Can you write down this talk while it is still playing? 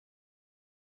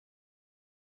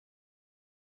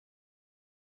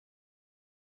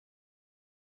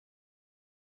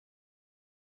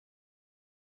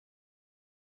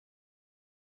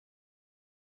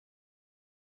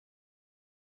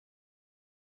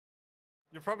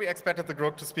You probably expected the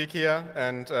Grok to speak here,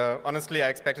 and honestly, I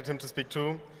expected him to speak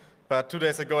too. But 2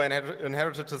 days ago, I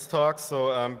inherited his talk,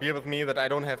 so bear with me that I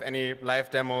don't have any live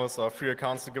demos or free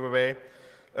accounts to give away.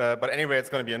 But anyway, it's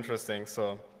going to be interesting.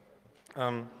 So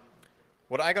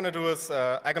what I'm going to do is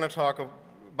I'm going to talk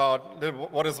about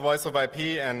what is voice over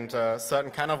IP and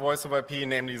certain kind of voice over IP,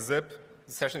 namely ZIP,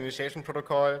 the Session Initiation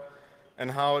Protocol,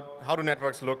 and how do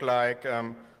networks look like,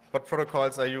 what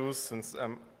protocols are used, since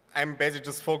I'm basically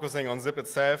just focusing on ZIP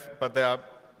itself, but there are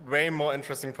way more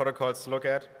interesting protocols to look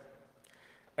at.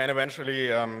 And eventually,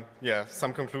 yeah,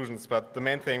 some conclusions, but the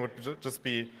main thing would just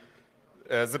be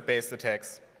ZIP-based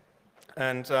attacks.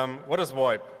 And what is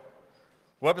VoIP?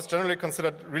 VoIP is generally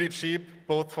considered really cheap,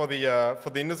 both for the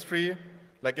industry.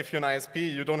 Like if you're an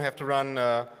ISP, you don't have to run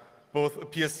both a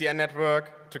PSTN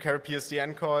network to carry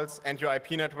PSTN calls and your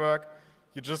IP network.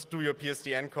 You just do your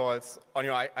PSTN calls on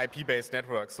your IP-based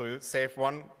network, so you save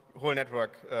one whole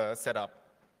network setup.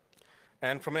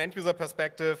 And from an end-user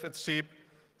perspective, it's cheap,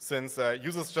 since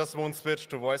users just won't switch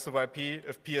to voice over IP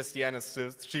if PSTN is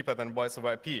still cheaper than voice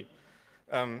over IP.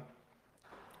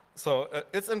 So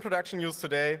it's in production use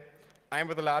today. I'm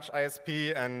with a large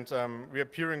ISP, and we're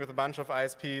peering with a bunch of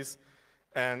ISPs,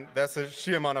 and there's a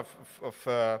sheer amount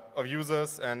of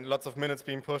users and lots of minutes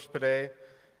being pushed per day.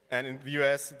 And in the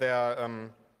US, there are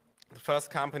the first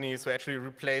companies who are actually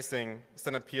replacing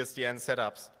standard PSTN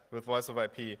setups with voice over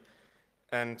IP.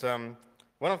 And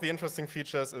one of the interesting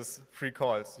features is free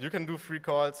calls. You can do free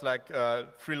calls, like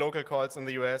free local calls in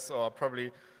the US, or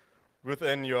probably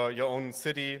within your own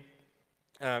city.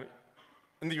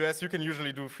 In the US, you can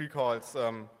usually do free calls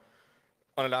on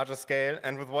a larger scale,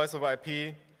 and with voice over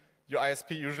IP, your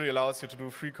ISP usually allows you to do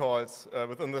free calls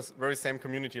within this very same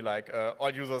community, like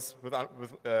all users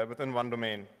within one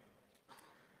domain.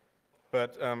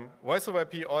 But voice over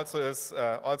IP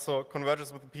also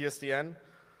converges with the PSTN,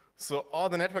 so all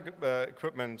the network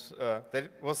equipment that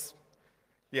was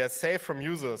safe from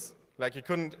users, like you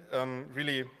couldn't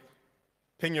really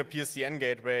ping your PSTN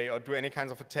gateway or do any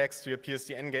kinds of attacks to your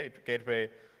PSTN gateway,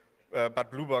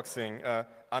 but blue boxing,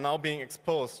 are now being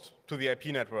exposed to the IP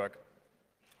network.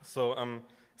 So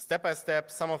step by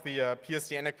step, some of the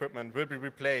PSTN equipment will be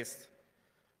replaced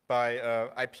by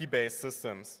IP-based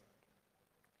systems.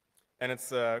 And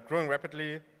it's growing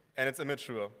rapidly, and it's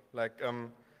immature. Like,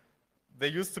 there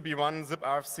used to be one ZIP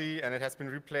RFC, and it has been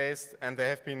replaced, and there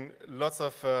have been lots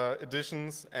of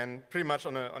additions, and pretty much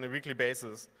on a weekly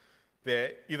basis. There are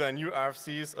either new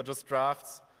RFCs or just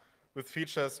drafts with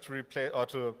features to replace or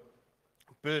to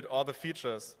build all the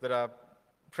features that are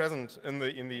present in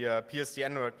the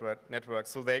PSTN network.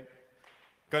 So they're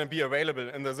going to be available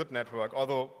in the ZIP network,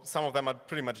 although some of them are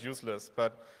pretty much useless.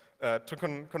 But to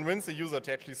convince a user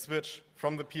to actually switch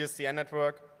from the PSTN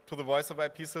network to the voice over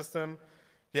IP system,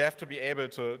 you have to be able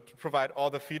to provide all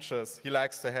the features he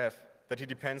likes to have, that he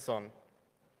depends on.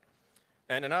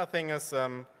 And another thing is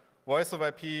voice over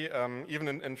IP, even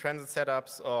in transit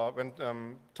setups or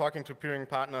when talking to peering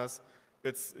partners,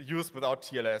 it's used without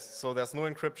TLS. So there's no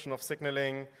encryption of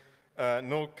signaling,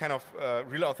 no kind of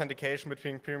real authentication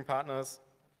between peering partners.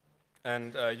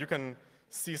 And you can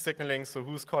see signaling, so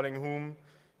who's calling whom.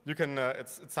 You can, at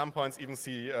some points, even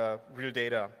see real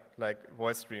data, like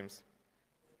voice streams.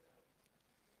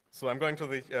 So I'm going to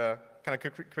the kind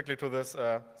of quickly to this,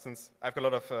 since I've got a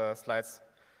lot of slides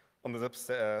on the ZIP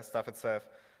stuff itself.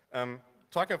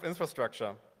 Talking of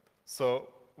infrastructure, so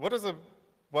what does a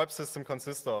VoIP system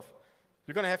consist of?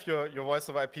 You're going to have your voice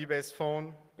over IP-based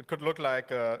phone. It could look like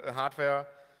a hardware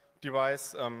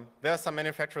device. There are some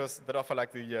manufacturers that offer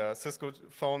like the Cisco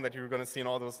phone that you're going to see in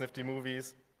all those nifty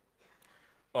movies,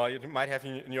 or you might have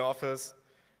in your office.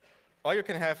 Or you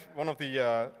can have one of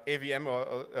the AVM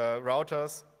or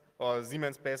routers or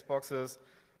Siemens-based boxes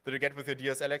that you get with your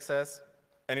DSL access,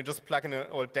 and you just plug in an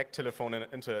old DEC telephone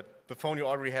into it, the phone you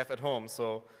already have at home.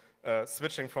 So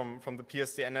switching from the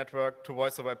PSTN network to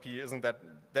voice over IP isn't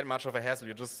that much of a hassle.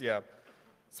 You just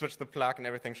switch the plug and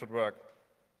everything should work.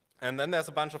 And then there's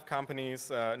a bunch of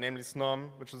companies, namely Snom,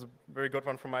 which is a very good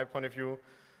one from my point of view,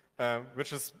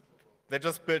 they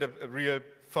just built a real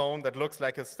phone that looks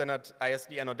like a standard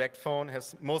ISDN or DEC phone,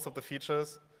 has most of the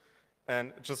features,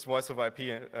 and just voice over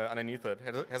IP underneath it.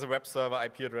 It has a web server,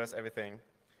 IP address, everything.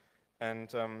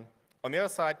 And on the other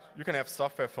side, you can have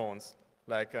software phones,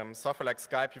 like software like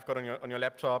Skype you've got on your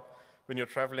laptop when you're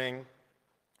traveling.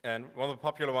 And one of the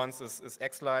popular ones is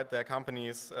Xlite. There are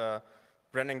companies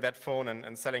branding that phone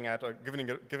and selling it or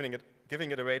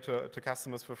giving it away to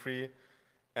customers for free.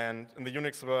 And in the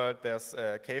Unix world, there's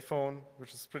Kphone,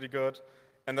 which is pretty good.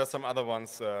 And there's some other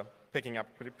ones picking up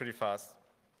pretty fast.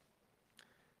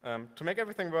 To make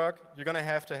everything work, you're going to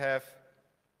have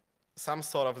some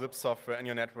sort of zip software in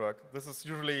your network. This is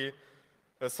usually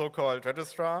a so-called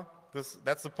registrar.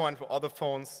 That's the point where all the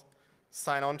phones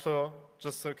sign on to,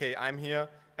 just, okay, I'm here.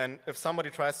 And if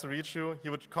somebody tries to reach you, he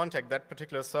would contact that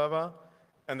particular server,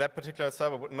 and that particular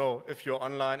server would know if you're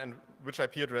online and which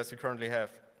IP address you currently have.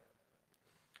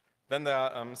 Then there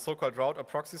are so-called route or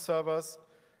proxy servers,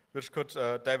 which could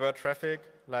divert traffic,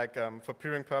 like for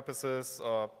peering purposes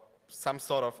or some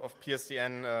sort of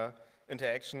PSTN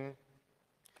interaction.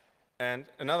 And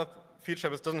another feature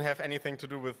which doesn't have anything to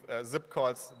do with zip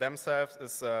calls themselves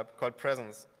is called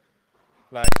presence,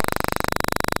 like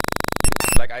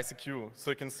ICQ. So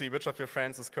you can see which of your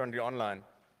friends is currently online.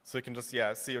 So you can just,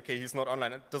 see, okay, he's not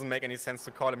online. It doesn't make any sense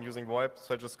to call him using VoIP,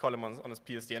 so I just call him on his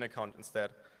PSTN account instead.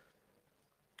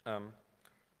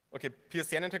 Okay,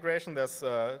 PSTN integration, there's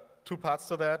 2 parts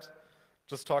to that.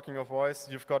 Just talking of voice,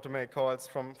 you've got to make calls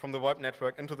from the VoIP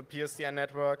network into the PSTN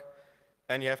network,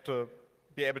 and you have to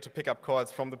be able to pick up calls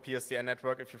from the PSTN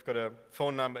network if you've got a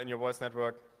phone number in your voice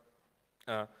network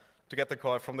to get the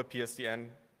call from the PSTN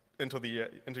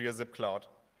into your zip cloud.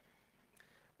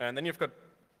 And then you've got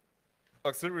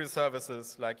auxiliary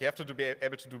services, like you have to be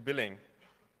able to do billing.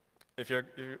 If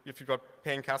you've got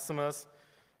paying customers,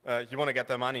 you want to get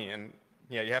their money, and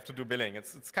you have to do billing.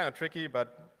 It's kind of tricky,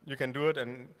 but you can do it,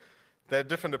 and there are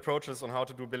different approaches on how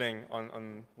to do billing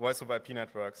on voice over IP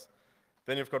networks.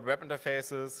 Then you've got web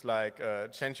interfaces, like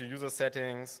change your user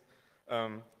settings,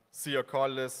 see your call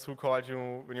list, who called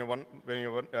you when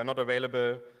you're not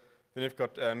available. Then you've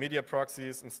got media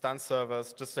proxies, instance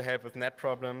servers, just to help with net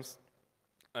problems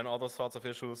and all those sorts of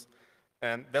issues.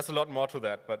 And there's a lot more to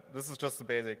that, but this is just the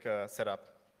basic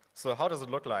setup. So how does it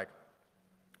look like?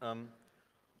 On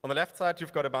the left side,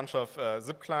 you've got a bunch of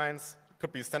zip clients.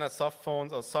 Could be standard soft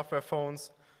phones or software phones.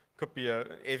 Could be a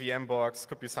AVM box.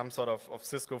 Could be some sort of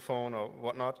Cisco phone or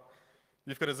whatnot.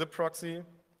 You've got a zip proxy.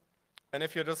 And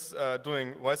if you're just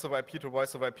doing voice over IP to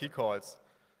voice over IP calls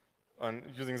on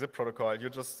using zip protocol, you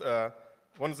just,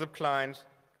 one zip client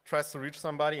tries to reach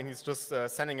somebody, and he's just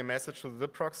sending a message to the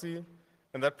zip proxy,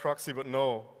 and that proxy would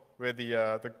know where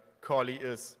the callee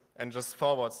is and just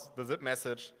forwards the zip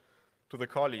message to the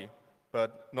callee.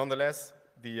 But nonetheless,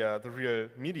 the real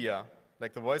media,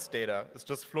 like the voice data, is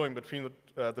just flowing between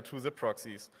the 2 zip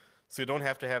proxies. So you don't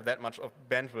have to have that much of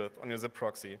bandwidth on your zip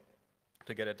proxy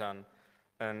to get it done.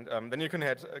 And then you could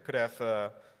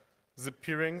have zip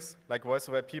peerings, like voice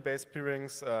over IP based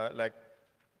peerings, like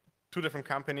 2 different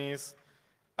companies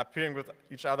are peering with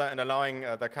each other and allowing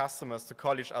their customers to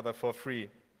call each other for free.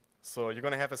 So you're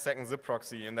going to have a second zip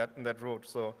proxy in that route.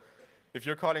 So if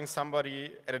you're calling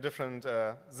somebody at a different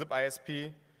zip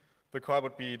ISP, the call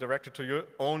would be directed to your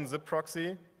own zip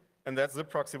proxy, and that zip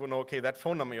proxy would know, okay, that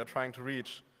phone number you're trying to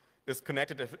reach is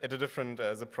connected at a different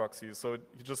zip proxy. So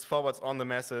he just forwards on the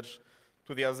message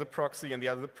to the other zip proxy, and the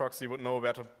other zip proxy would know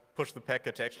where to push the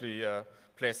packet to actually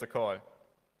place the call.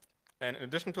 And in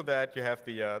addition to that, you have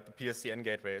the PSTN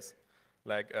gateways,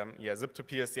 like zip to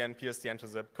PSTN, PSTN to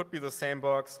zip. Could be the same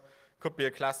box, could be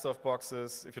a cluster of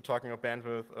boxes if you're talking about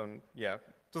bandwidth.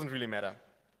 Doesn't really matter.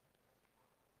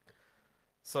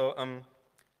 So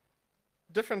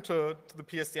different to the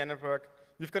PSTN network,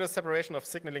 you've got a separation of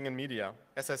signaling and media.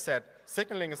 As I said,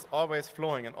 signaling is always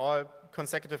flowing, and all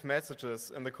consecutive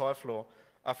messages in the call flow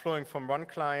are flowing from one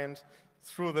client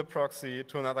through the proxy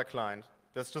to another client.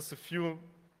 There's just a few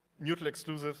mutually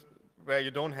exclusive where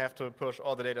you don't have to push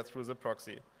all the data through the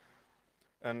proxy.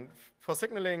 And for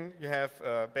signaling, you have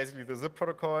basically the zip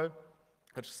protocol,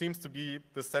 which seems to be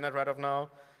the standard right of now,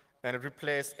 and it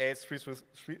replaced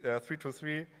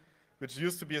AS323, which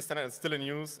used to be a standard and still in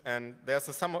use, and there's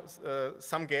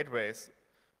some gateways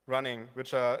running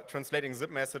which are translating zip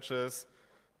messages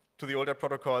to the older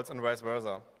protocols and vice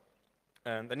versa.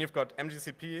 And then you've got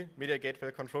MGCP, Media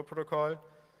Gateway Control Protocol.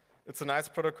 It's a nice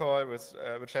protocol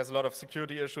which has a lot of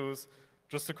security issues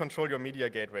just to control your media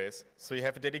gateways. So you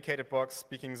have a dedicated box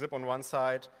speaking zip on one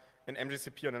side and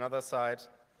MGCP on another side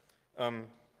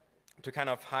to kind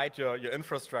of hide your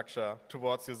infrastructure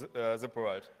towards your zip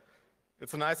world.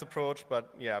 It's a nice approach,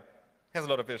 but has a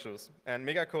lot of issues. And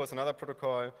Megaco is another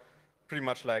protocol, pretty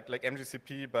much like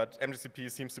MGCP, but MGCP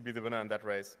seems to be the winner in that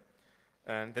race.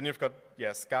 And then you've got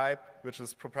Skype, which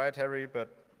is proprietary,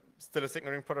 but still a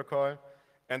signaling protocol.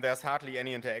 And there's hardly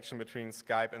any interaction between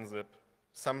Skype and zip.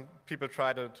 Some people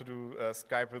try to do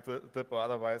Skype with zip or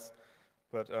otherwise,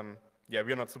 but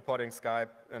we're not supporting Skype.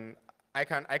 And I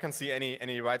can't see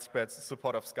any widespread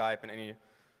support of Skype in any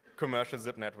commercial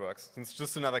zip networks. It's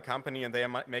just another company, and they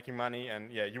are making money,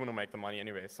 and you want to make the money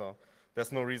anyway. So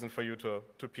there's no reason for you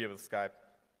to peer with Skype.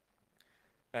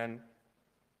 And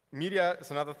media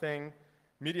is another thing.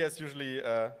 Media is usually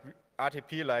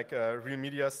RTP, like real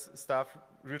media stuff,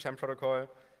 real-time protocol,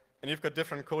 and you've got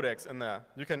different codecs in there.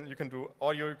 You can do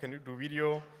audio, you can do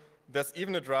video. There's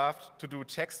even a draft to do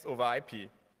text over IP.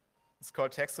 It's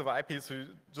called text over IP, so it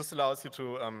just allows you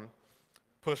to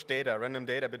push data, random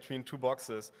data between two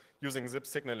boxes using zip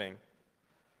signaling.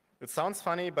 It sounds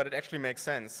funny, but it actually makes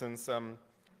sense, since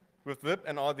with zip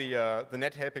and all the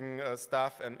net helping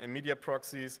stuff and media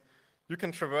proxies, you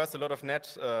can traverse a lot of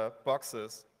net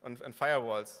boxes and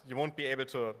firewalls. You won't be able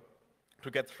to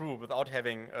get through without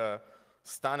having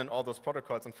stun and all those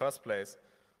protocols in first place.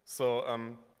 So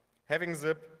having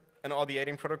zip and all the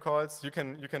aiding protocols, you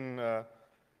can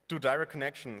do direct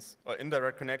connections or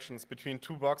indirect connections between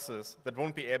two boxes that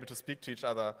won't be able to speak to each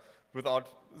other without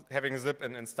having zip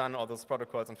and stun all those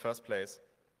protocols in first place.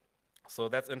 So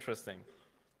that's interesting.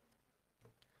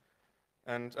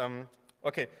 And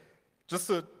okay,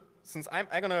 since I'm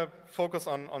gonna focus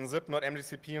on zip, not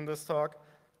MGCP in this talk,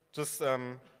 just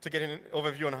to get an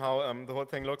overview on how the whole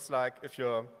thing looks like if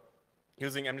you're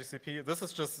using MGCP. This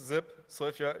is just zip. So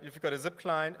if you've got a zip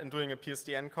client and doing a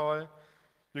PSTN call,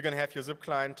 you're gonna have your zip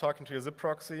client talking to your zip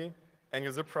proxy, and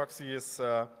your zip proxy is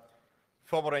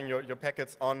forwarding your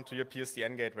packets on to your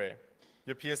PSTN gateway.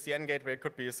 Your PSTN gateway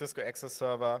could be a Cisco access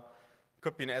server,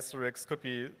 could be an asterisk, could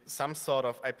be some sort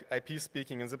of IP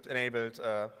speaking and zip-enabled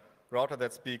router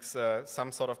that speaks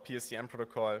some sort of PSTN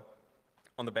protocol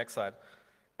on the backside.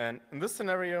 And in this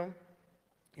scenario,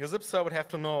 your zip server would have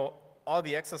to know all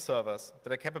the access servers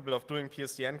that are capable of doing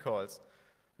PSTN calls,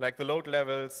 like the load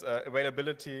levels,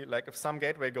 availability. Like if some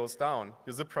gateway goes down,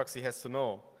 your zip proxy has to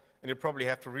know, and you probably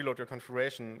have to reload your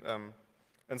configuration.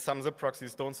 And some zip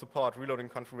proxies don't support reloading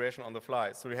configuration on the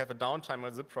fly. So you have a downtime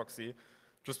on zip proxy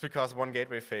just because one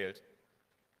gateway failed.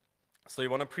 So you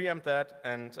want to preempt that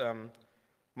and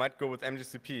might go with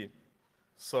MGCP.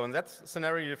 So in that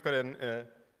scenario, you've got an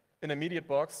intermediate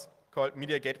box called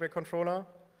Media Gateway Controller,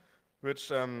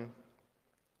 which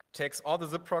takes all the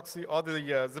zip proxy, all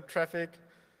the zip traffic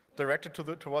directed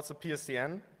towards the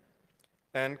PSTN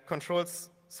and controls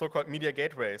so-called media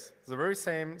gateways. The very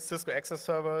same Cisco access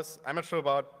servers. I'm not sure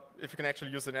about if you can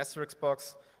actually use an asterisk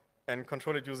box and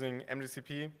control it using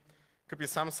MGCP. Could be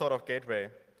some sort of gateway.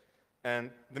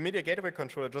 And the media gateway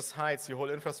controller just hides your whole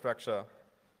infrastructure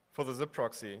for the zip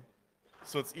proxy.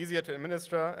 So it's easier to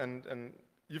administer, and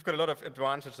you've got a lot of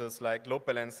advantages like load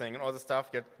balancing and all the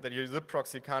stuff that your zip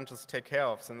proxy can't just take care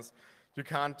of, since you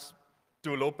can't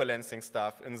do load balancing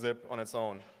stuff in zip on its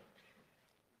own.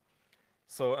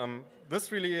 So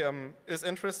this really is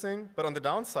interesting, but on the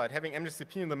downside, having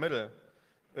MGCP in the middle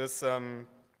is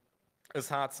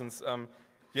hard, since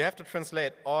you have to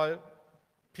translate all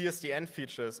PSTN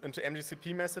features into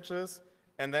MGCP messages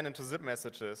and then into zip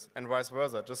messages and vice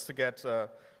versa, just to get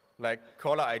like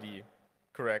caller ID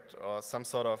correct or some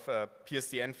sort of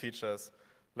PSTN features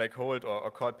like hold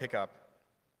or call pickup.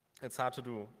 It's hard to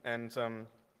do. And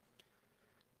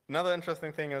another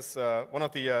interesting thing is one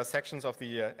of the sections of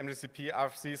the MGCP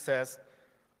RFC says,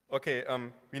 okay,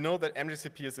 we know that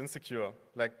MGCP is insecure.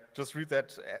 Like, just read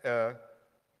that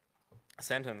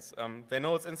sentence. They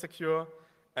know it's insecure,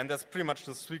 and there's pretty much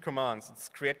just three commands. It's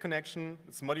create connection,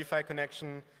 it's modify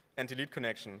connection, and delete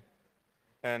connection.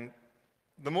 And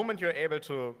the moment you're able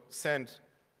to send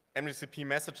MGCP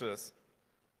messages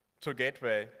to a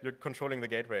gateway, you're controlling the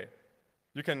gateway.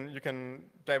 You can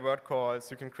divert calls,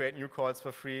 you can create new calls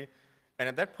for free, and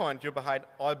at that point, you're behind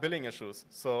all billing issues.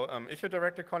 So if you're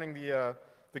directly calling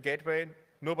the gateway,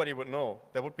 nobody would know.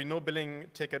 There would be no billing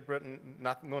ticket written,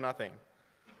 no nothing.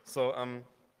 So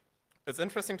it's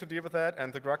interesting to deal with that,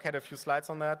 and the Grok had a few slides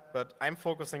on that, but I'm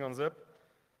focusing on zip.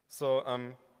 So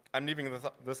I'm leaving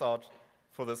this out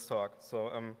for this talk.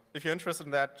 So if you're interested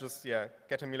in that, just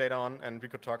get to me later on, and we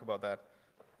could talk about that.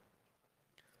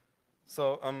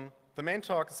 So the main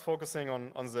talk is focusing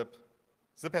on zip.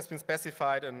 Zip has been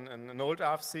specified in an old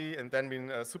RFC and then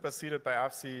been superseded by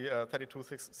RFC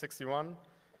 3261.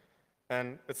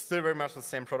 And it's still very much the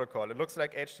same protocol. It looks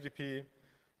like HTTP.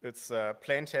 It's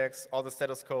plain text. All the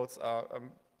status codes are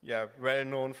well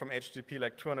known from HTTP,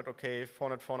 like 200 OK,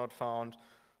 404 not found,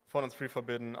 403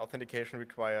 forbidden, authentication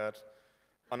required,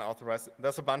 unauthorized.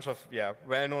 There's a bunch of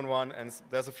well-known one, and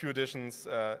there's a few additions,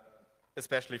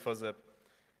 especially for zip.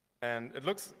 And it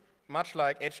looks much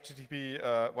like HTTP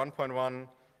 1.1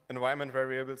 environment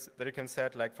variables that you can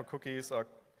set, like for cookies or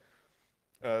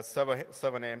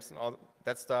server names and all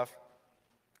that stuff.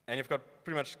 And you've got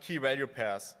pretty much key value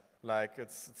pairs, like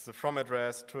it's the from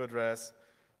address, to address,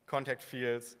 contact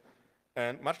fields.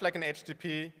 And much like in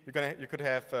HTTP, you could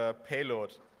have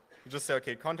payload. You just say,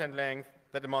 okay, content length,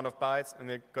 that amount of bytes, and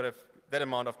they've got that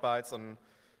amount of bytes on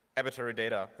arbitrary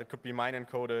data. That could be mine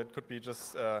encoded, could be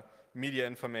just media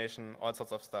information, all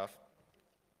sorts of stuff.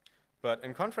 But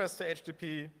in contrast to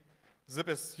HTTP, zip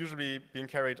is usually being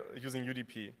carried using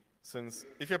UDP, since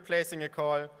if you're placing a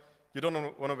call, you don't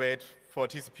want to wait for a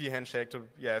TCP handshake to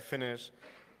finish,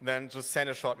 then just send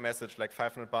a short message like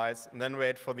 500 bytes, and then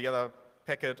wait for the other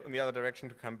packet in the other direction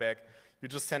to come back. You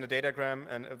just send a datagram,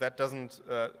 and if that doesn't,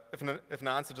 if an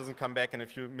answer doesn't come back in a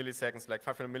few milliseconds, like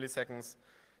 500 milliseconds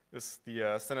is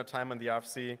the standard time on the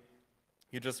RFC,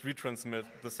 you just retransmit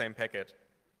the same packet.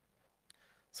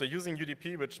 So using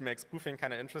UDP, which makes spoofing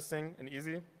kind of interesting and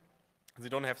easy, because you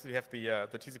don't have to have the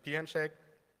TCP handshake.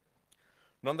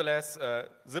 Nonetheless,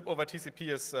 zip over TCP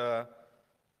is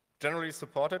generally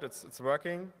supported. It's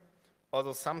working.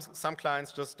 Although some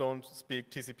clients just don't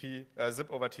speak TCP, zip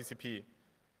over TCP.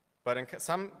 But in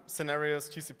some scenarios,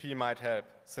 TCP might help,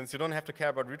 since you don't have to care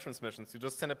about retransmissions. You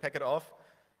just send a packet off,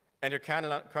 and your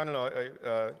kernel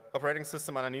operating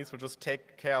system underneath will just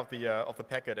take care of the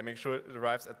packet and make sure it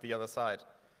arrives at the other side.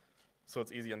 So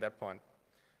it's easy on that point.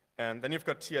 And then you've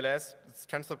got TLS, it's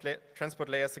transport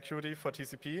layer security for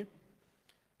TCP,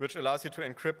 which allows you to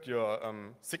encrypt your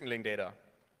signaling data,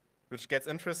 which gets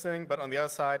interesting. But on the other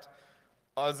side,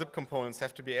 all zip components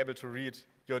have to be able to read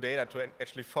your data to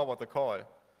actually forward the call.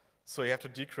 So you have to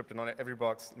decrypt it on every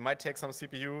box. It might take some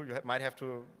CPU.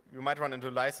 You might run into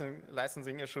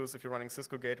licensing issues if you're running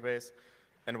Cisco gateways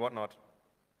and whatnot.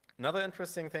 Another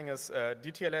interesting thing is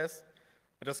DTLS.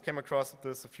 I just came across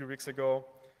this a few weeks ago.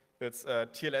 It's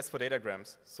TLS for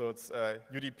datagrams. So it's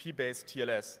UDP-based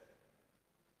TLS.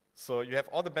 So you have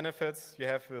all the benefits you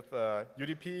have with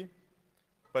UDP,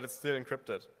 but it's still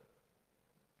encrypted.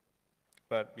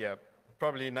 But yeah,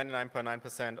 probably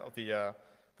 99.9% of the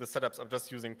setups are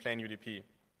just using plain UDP.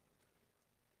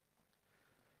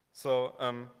 So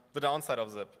the downside of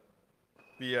zip.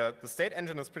 The state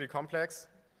engine is pretty complex.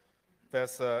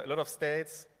 There's a lot of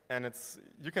states, and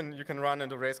you can run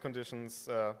into race conditions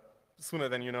sooner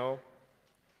than you know.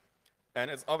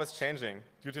 And it's always changing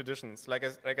due to additions. Like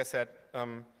I said,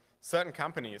 certain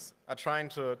companies are trying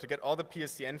to get all the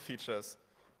PSTN features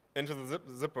into the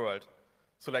zip world.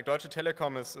 So like Deutsche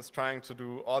Telekom is trying to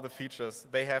do all the features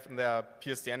they have in their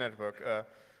PSTN network.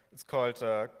 It's called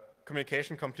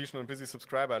communication completion on busy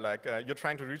subscriber. Like you're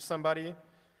trying to reach somebody,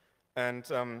 and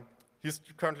he's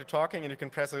currently talking, and you can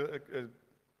press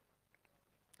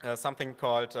something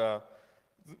called,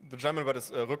 the German word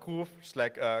is Rückruf, which is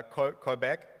like call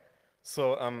back.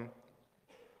 So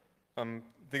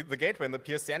the gateway in the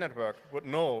PSTN network would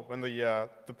know when the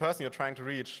person you're trying to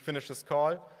reach finishes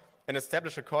call, and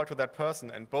establish a call to that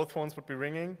person, and both phones would be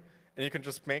ringing, and you can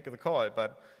just make the call.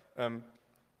 But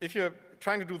if you're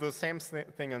trying to do the same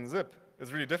thing in zip,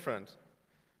 it's really different.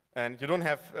 And you don't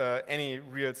have any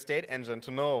real state engine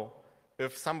to know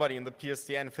if somebody in the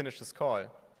PSTN finished his call.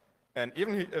 And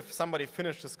even if somebody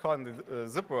finished his call in the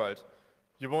zip world,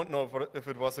 you won't know if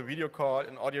it was a video call,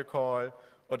 an audio call,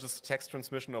 or just text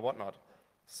transmission or whatnot.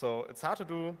 So it's hard to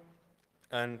do,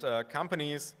 and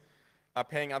companies are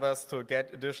paying others to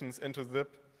get additions into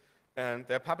zip, and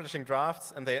they're publishing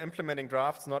drafts, and they're implementing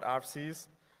drafts, not RFCs,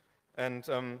 and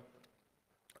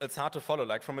it's hard to follow.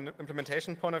 Like from an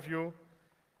implementation point of view,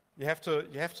 you have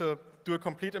to do a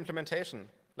complete implementation.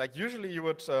 Like usually you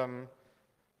would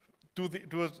do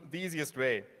it the easiest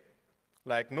way,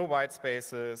 like no white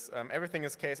spaces, everything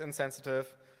is case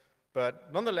insensitive,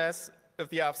 but nonetheless, if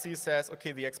the RFC says,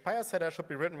 okay, the expire header should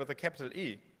be written with a capital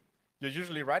E, you're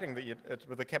usually writing it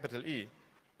with a capital E.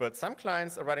 But some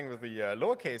clients are writing with the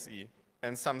lowercase e,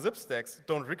 and some zip stacks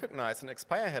don't recognize an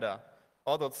expire header,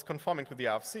 although it's conforming to the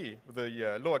RFC with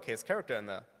the lowercase character in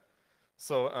there.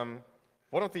 So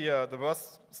one of the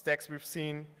worst stacks we've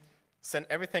seen sent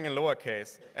everything in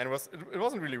lowercase, and it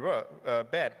wasn't really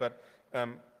bad, but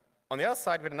on the other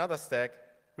side, we had another stack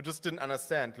who just didn't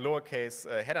understand lowercase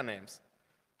header names.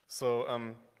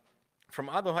 So from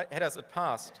other headers it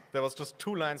passed, there was just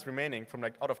 2 lines remaining from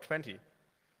like out of 20.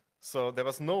 So there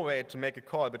was no way to make a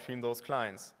call between those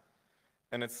clients.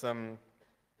 And it's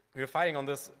we're fighting on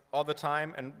this all the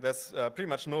time, and there's pretty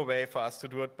much no way for us to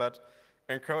do it, but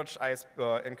encourage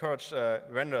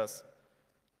vendors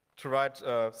to write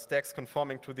stacks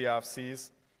conforming to the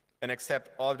RFCs and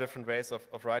accept all different ways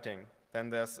of writing. Then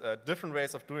there's different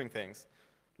ways of doing things,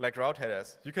 like route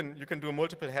headers. You can do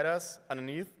multiple headers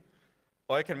underneath,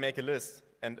 or you can make a list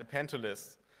and append to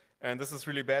lists. And this is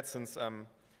really bad, since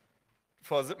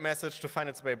for a zip message to find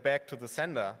its way back to the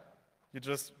sender, you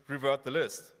just revert the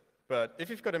list. But if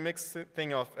you've got a mixed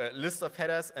thing of a list of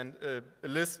headers and a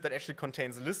list that actually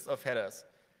contains lists of headers,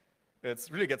 it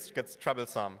really gets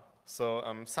troublesome. So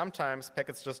sometimes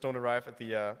packets just don't arrive at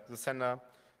the sender,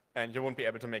 and you won't be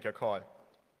able to make a call.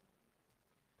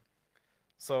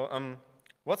 So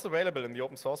what's available in the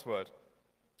open source world?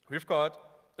 We've got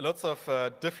lots of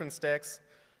different stacks.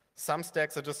 Some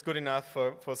stacks are just good enough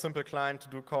for a simple client to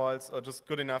do calls or just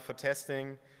good enough for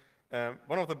testing.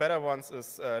 One of the better ones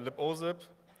is libozip.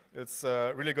 It's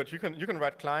really good. You can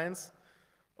write clients,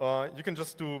 or you can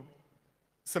just do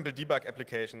simple debug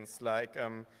applications, like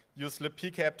use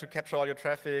libpcap to capture all your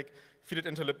traffic, feed it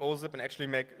into libozip, and actually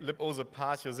make libozip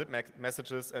parse your zip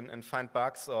messages and find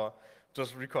bugs or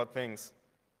just record things.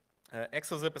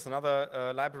 Exozip is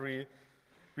another library.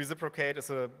 Reciprocate is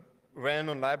a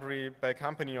well-known library by a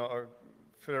company or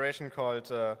federation called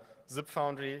Zip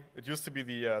Foundry. It used to be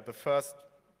the first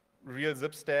real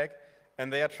zip stack,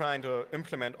 and they are trying to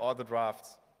implement all the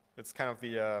drafts. It's kind of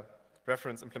the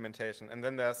reference implementation. And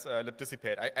then there's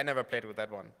libdissipate. I never played with that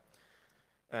one.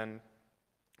 And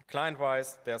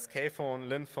client-wise, there's Kphone,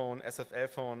 Linphone, SFL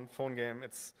phone, PhoneGame.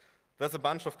 There's a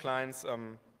bunch of clients.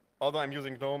 Although I'm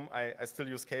using GNOME, I still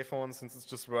use Kphone since it's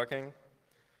just working.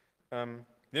 Then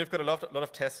you've got a lot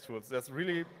of test tools. There's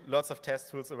really lots of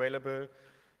test tools available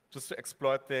just to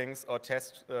exploit things or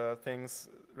test things,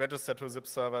 register to a zip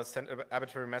server, send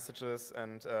arbitrary messages,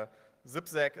 and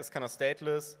zipzec is kind of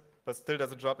stateless, but still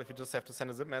does a job if you just have to send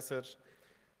a zip message.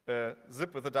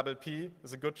 Zip with a double P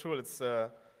is a good tool. It's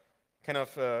kind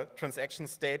of transaction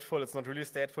stateful. It's not really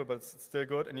stateful, but it's still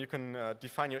good, and you can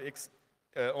define your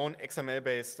own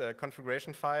XML-based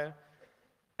configuration file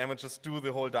and would just do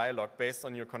the whole dialog based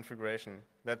on your configuration.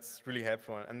 That's really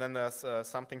helpful. And then there's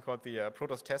something called the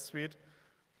Protos test suite.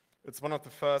 It's one of the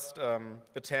first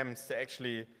attempts to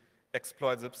actually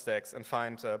exploit zip stacks and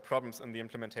find problems in the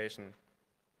implementation.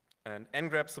 And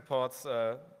ngrep supports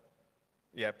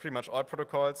pretty much all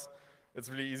protocols. It's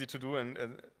really easy to do, and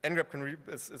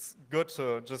ngrep is good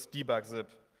to just debug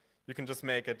zip. You can just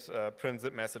make it print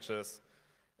zip messages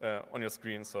on your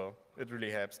screen, so it really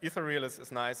helps. Ethereal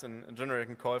is nice in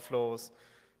generating call flows,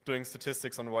 doing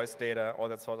statistics on voice data, all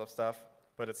that sort of stuff,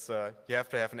 but it's you have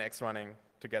to have an X running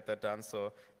to get that done,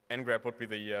 so ngrep would be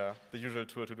the usual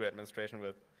tool to do administration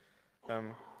with.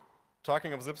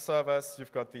 Talking of zip servers,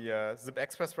 you've got the Zip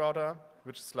Express router,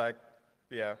 which is like,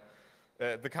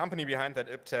 the company behind that,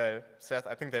 Iptel, says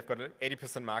I think they've got an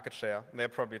 80% market share, and they're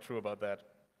probably true about that.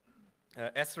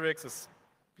 Asterix is,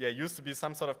 used to be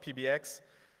some sort of PBX,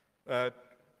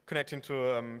 connecting to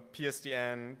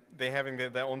PSDN, they're having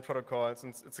their own protocols,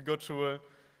 and it's a good tool,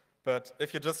 but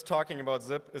if you're just talking about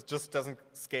zip, it just doesn't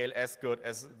scale as good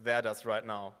as there does right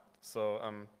now. So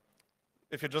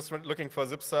if you're just looking for a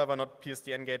zip server, not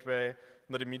PSDN gateway,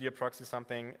 not a media proxy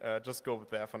something, just go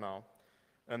with there for now.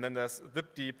 And then there's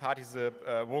zipd,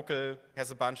 PartyZip, Vocal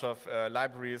has a bunch of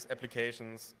libraries,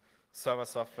 applications, server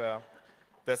software.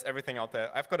 There's everything out there.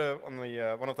 I've got on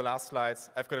one of the last slides,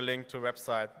 I've got a link to a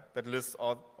website that lists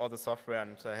all the software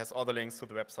and has all the links to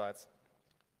the websites.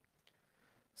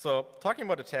 So talking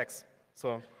about attacks,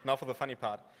 so now for the funny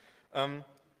part. There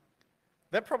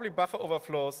are probably buffer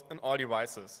overflows in all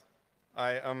devices.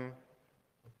 I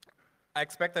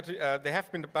expect that there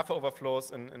have been buffer overflows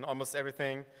in almost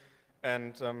everything,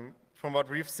 and from what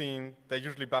we've seen, there are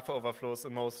usually buffer overflows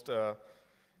in most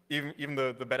even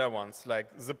the better ones, like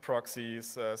zip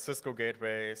proxies, Cisco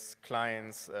gateways,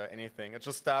 clients, anything. It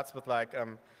just starts with like,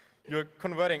 you're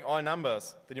converting all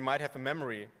numbers that you might have in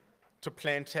memory to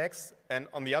plain text, and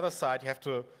on the other side, you have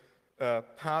to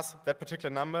pass that particular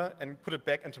number and put it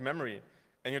back into memory.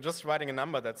 And you're just writing a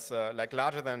number that's like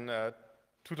larger than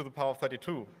 2 to the power of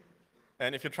 32.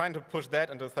 And if you're trying to push that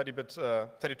into a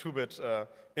 32-bit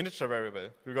integer variable,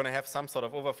 you're going to have some sort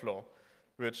of overflow,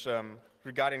 which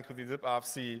regarding to the zip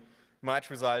RFC might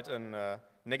result in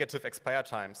negative expire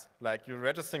times. Like you're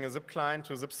registering a zip client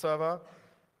to a zip server,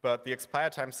 but the expire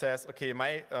time says, okay,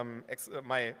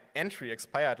 my entry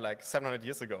expired like 700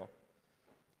 years ago.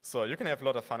 So you can have a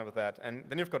lot of fun with that. And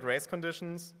then you've got race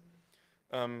conditions.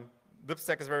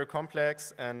 ZipStack is very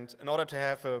complex, and in order to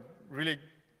have a really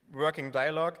working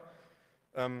dialogue,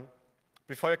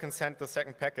 before you can send the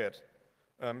second packet,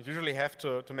 you usually have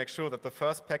to make sure that the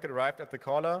first packet arrived at the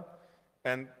caller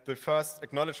and the first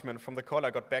acknowledgement from the caller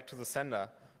got back to the sender,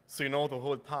 so you know the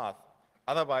whole path.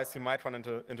 Otherwise, you might run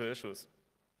into issues.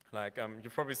 Like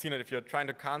you've probably seen it if you're trying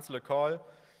to cancel a call,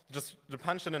 you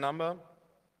punch in a number,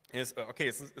 okay,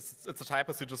 it's a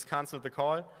typo, so you just canceled the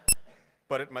call,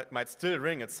 but it might still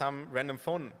ring at some random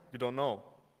phone you don't know.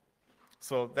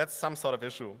 So that's some sort of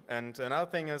issue. And another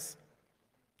thing is,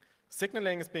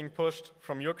 signaling is being pushed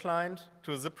from your client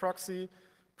to a zip proxy,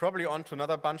 probably onto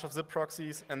another bunch of zip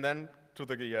proxies, and then to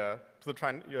the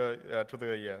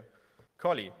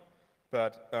callee.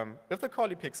 But if the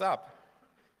callee picks up,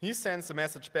 he sends a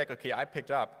message back, okay, I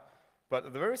picked up. But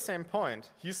at the very same point,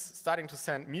 he's starting to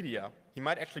send media he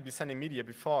might actually be sending media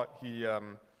before he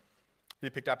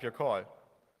picked up your call.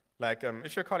 Like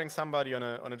if you're calling somebody on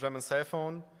a German cell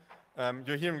phone,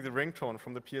 you're hearing the ringtone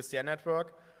from the PSTN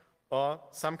network, or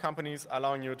some companies are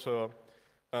allowing you to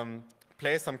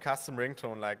play some custom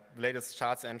ringtone, like the latest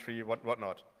charts entry,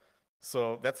 whatnot.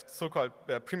 So that's so-called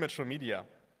premature media.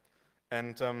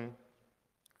 And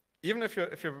even if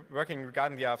you're working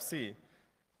regarding the RFC,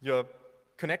 you're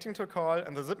connecting to a call,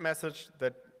 and the zip message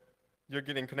that you're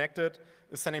getting connected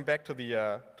is sending back to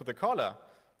the caller.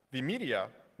 The media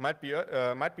might be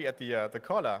at the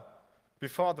caller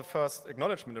before the first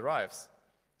acknowledgement arrives,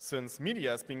 since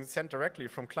media is being sent directly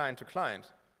from client to client,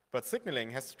 but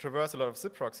signaling has to traverse a lot of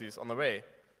zip proxies on the way.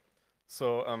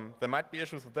 So there might be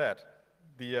issues with that.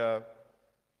 The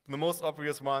most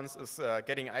obvious ones is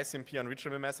getting ICMP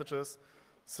unreachable messages,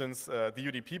 since the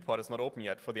UDP port is not open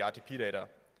yet for the RTP data.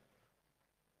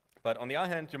 But on the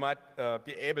other hand, you might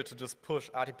be able to just push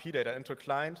RTP data into a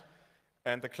client,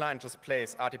 and the client just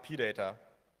plays RTP data,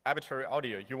 arbitrary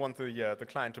audio you want the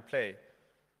client to play,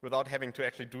 without having to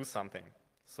actually do something.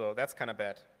 So that's kind of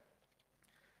bad.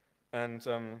 And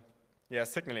yeah,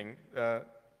 signaling.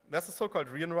 That's a so-called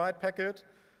read and write packet,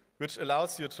 which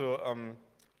allows you to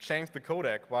change the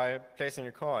codec while placing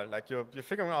a call. Like you're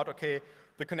figuring out, okay,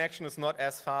 the connection is not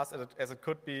as fast as it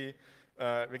could be.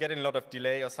 We're getting a lot of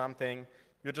delay or something.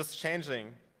 You're just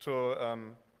changing to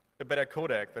a better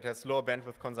codec that has lower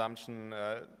bandwidth consumption,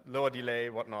 lower delay,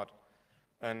 whatnot.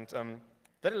 And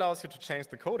that allows you to change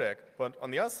the codec, but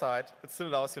on the other side, it still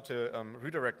allows you to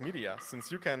redirect media,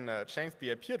 since you can change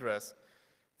the IP address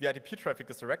the ITP traffic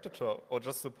is directed to, or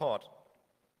just support.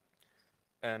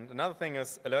 And another thing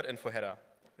is alert info header.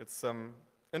 It's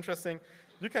interesting.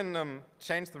 You can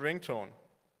change the ringtone.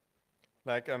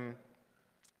 Like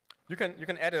you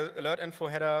can add an alert info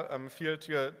header field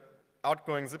to your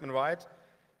outgoing zip and write,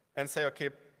 and say, okay,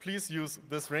 please use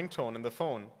this ringtone in the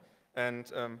phone.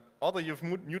 And although you've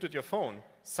muted your phone,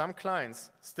 some clients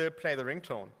still play the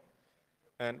ringtone.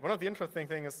 And one of the interesting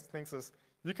things is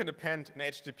you can append an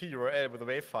HTTP URL with a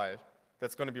WAV file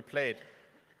that's going to be played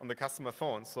on the customer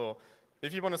phone. So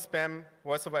if you want to spam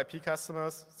voice over IP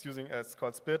customers, it's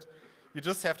called SPIT, you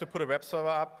just have to put a web server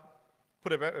up,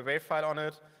 put a WAV file on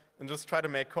it, and just try to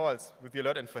make calls with the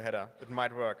alert info header. It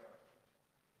might work.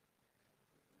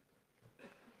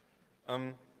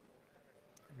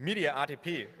 Media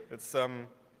RTP.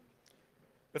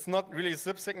 It's not really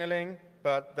zip signaling,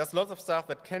 but there's lots of stuff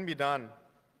that can be done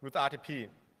with RTP.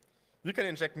 You can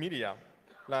inject media.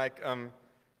 Like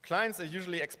clients are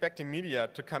usually expecting media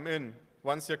to come in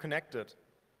once you're connected.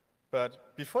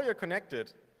 But before you're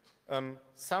connected,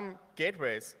 some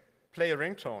gateways play a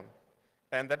ringtone,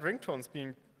 and that ringtone is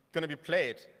going to be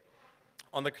played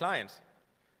on the client.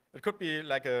 It could be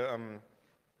like a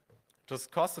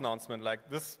just cost announcement, like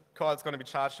this call is going to be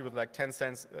charged you with like 10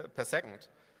 cents per second.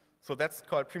 So that's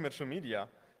called premature media.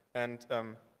 And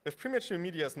if premature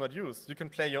media is not used, you can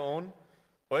play your own,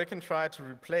 or you can try to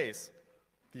replace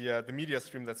the media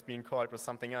stream that's being called with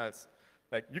something else.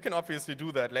 Like you can obviously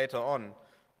do that later on,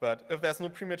 but if there's no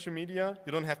premature media,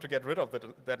 you don't have to get rid of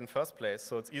that in first place.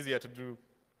 So it's easier to do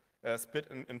split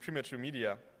in premature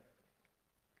media.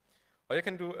 Or you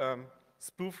can do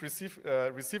spoof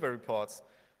receiver reports.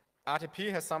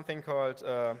 RTP has something called,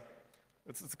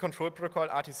 it's a control protocol,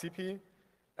 RTCP,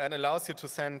 and allows you to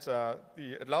send,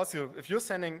 if you're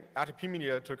sending RTP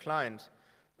media to a client,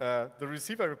 the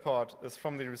receiver report is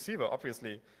from the receiver,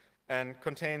 obviously, and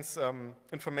contains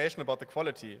information about the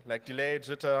quality, like delay,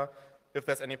 jitter, if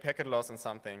there's any packet loss in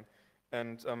something.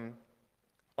 And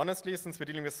honestly, since we're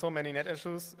dealing with so many net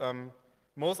issues,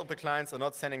 most of the clients are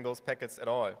not sending those packets at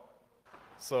all.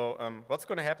 So what's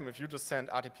going to happen if you just send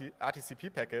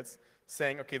RTCP packets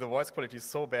saying, okay, the voice quality is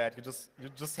so bad, you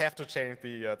just have to change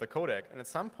the codec. And at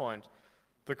some point,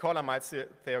 the caller might say,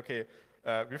 okay,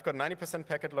 we've got 90%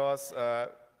 packet loss,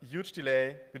 huge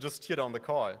delay, you just tear down the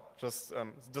call. Just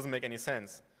it doesn't make any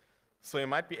sense. So you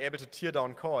might be able to tear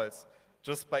down calls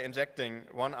just by injecting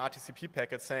one RTCP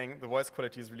packet saying the voice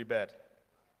quality is really bad.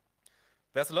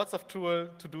 There's lots of tool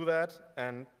to do that,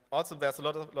 and also there's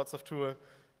lots of tool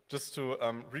just to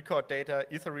record data.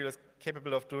 Etherreel is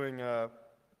capable of doing, of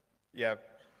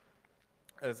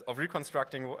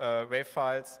reconstructing WAV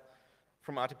files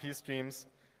from RTP streams,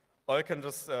 or you can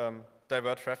just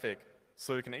divert traffic,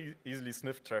 so you can easily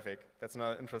sniff traffic. That's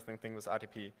another interesting thing with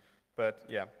RTP. But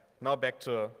yeah, now back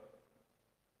to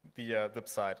the VIP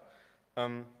side.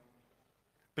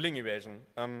 Billing evasion.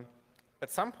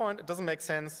 At some point, it doesn't make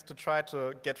sense to try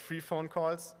to get free phone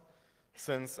calls,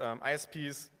 since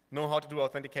ISPs know how to do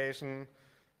authentication.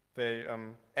 They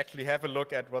actually have a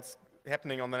look at what's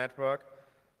happening on the network.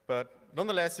 But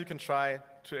nonetheless, you can try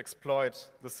to exploit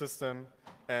the system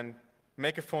and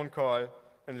make a phone call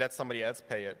and let somebody else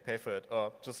pay for it,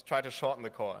 or just try to shorten the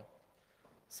call.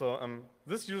 So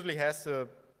this usually has to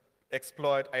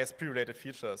exploit ISP-related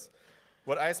features.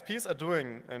 What ISPs are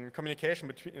doing in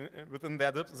communication within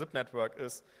their zip network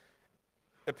is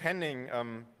appending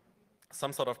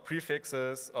some sort of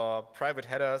prefixes or private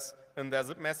headers in their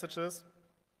zip messages,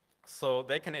 so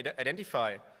they can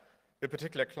identify a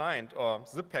particular client or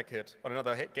zip packet on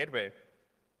another gateway.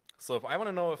 So if I want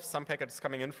to know if some packet is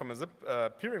coming in from a zip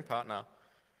peering partner,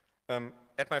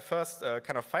 at my first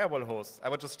kind of firewall host, I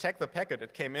would just check the packet.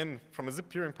 It came in from a zip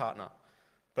peering partner.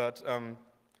 But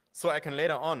so I can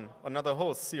later on another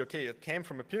host see, okay, it came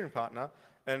from a peering partner,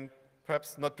 and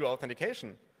perhaps not do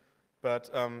authentication. But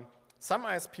some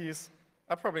ISPs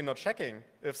are probably not checking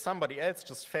if somebody else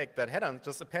just faked that header and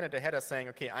just appended a header saying,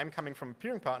 okay, I'm coming from a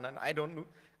peering partner, and I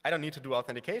don't need to do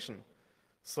authentication.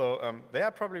 So there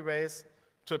are probably ways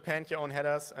to append your own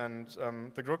headers, and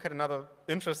the group had another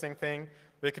interesting thing.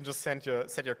 They can just set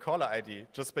your caller ID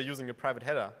just by using a private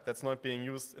header that's not being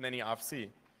used in any RFC.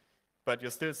 But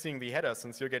you're still seeing the header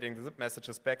since you're getting the zip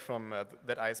messages back from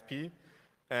that ISP,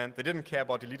 and they didn't care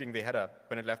about deleting the header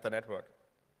when it left the network.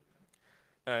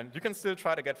 And you can still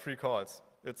try to get free calls.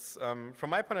 It's, from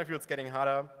my point of view, it's getting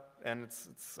harder, and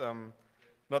it's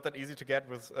not that easy to get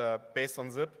with based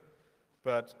on zip.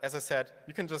 But as I said,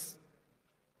 you can just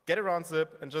get around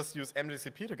zip and just use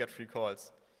MDCP to get free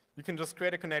calls. You can just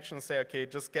create a connection and say, okay,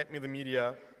 just get me the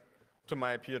media to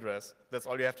my IP address. That's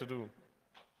all you have to do.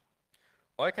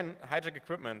 Or you can hijack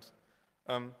equipment.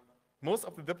 Most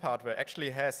of the zip hardware actually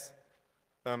has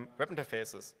web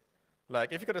interfaces.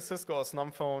 Like if you got a Cisco or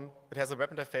SNOM phone, it has a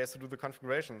web interface to do the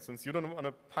configuration, since you don't want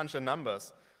to punch in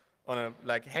numbers on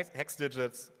like hex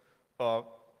digits or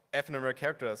alphanumeric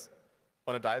characters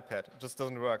on a dial pad. It just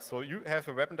doesn't work. So you have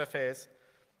a web interface,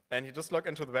 and you just log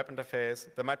into the web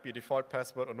interface. There might be a default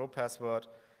password or no password.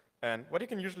 And what you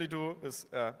can usually do is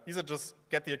either just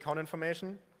get the account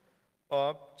information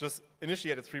or just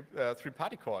initiate a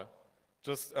three-party call.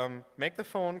 Just make the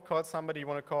phone, call somebody you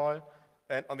want to call,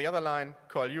 and on the other line,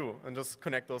 call you, and just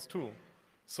connect those two.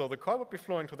 So the call would be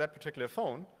flowing to that particular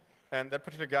phone, and that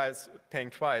particular guy is paying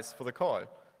twice for the call,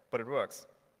 but it works.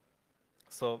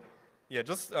 So yeah,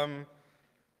 just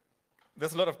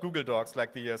there's a lot of Google docs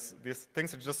like these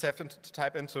things that you just have to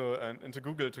type into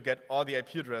Google to get all the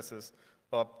IP addresses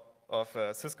of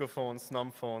Cisco phones,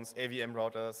 SNOM phones, AVM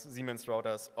routers, Siemens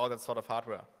routers, all that sort of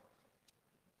hardware.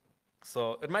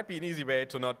 So it might be an easy way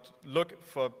to not look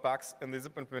for bugs in the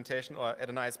zip implementation or at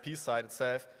an ISP side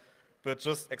itself, but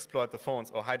just exploit the phones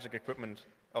or hijack equipment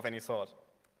of any sort.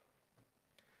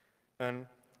 And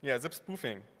yeah, zip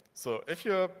spoofing. So if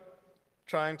you're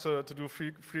trying to do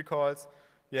free calls,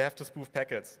 you have to spoof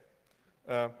packets.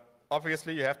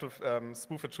 Obviously, you have to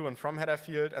spoof a to and from header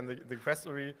field, and the request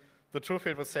query, the to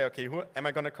field will say, okay, who am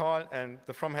I going to call? And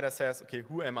the from header says, okay,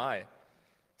 who am I?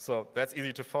 So that's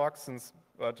easy to forge since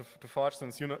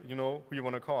you know who you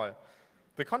want to call.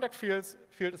 The contact field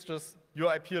is just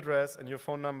your IP address and your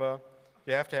phone number.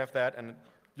 You have to have that, and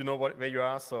you know where you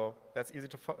are, so that's easy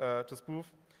to spoof.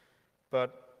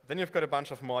 But then you've got a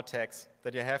bunch of more tags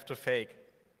that you have to fake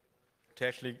to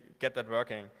actually get that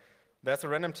working. There's a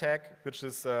random tag which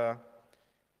is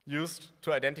used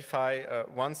to identify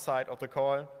one side of the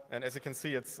call, and as you can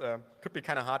see, it could be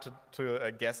kind of hard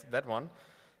to guess that one.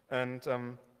 And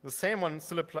the same one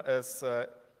still is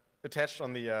attached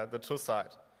on the to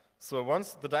side. So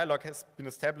once the dialog has been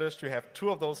established, you have two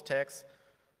of those tags,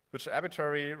 which are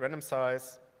arbitrary, random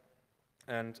size,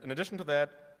 and in addition to that,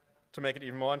 to make it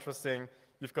even more interesting,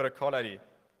 you've got a call ID,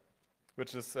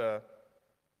 which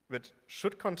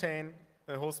should contain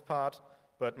a host part,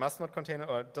 but must not contain,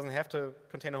 or doesn't have to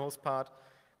contain a host part.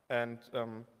 And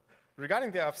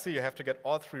regarding the RFC, you have to get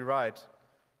all three right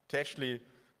to actually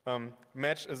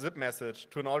match a zip message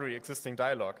to an already existing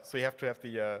dialog. So you have to have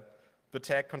the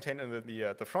tag contained in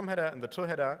the from header and the to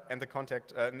header and the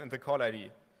contact and the call ID.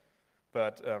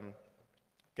 But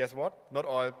guess what? Not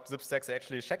all zip stacks are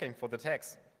actually checking for the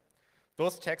tags.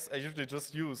 Those tags are usually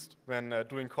just used when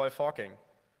doing call forking,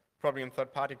 probably in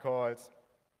third-party calls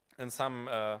and some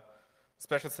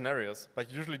special scenarios.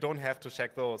 But you usually don't have to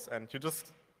check those, and you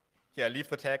just leave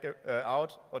the tag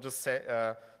out or just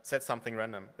set something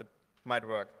random. It might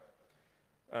work.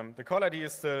 The call ID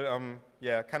is still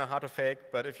kind of hard to fake,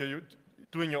 but if you're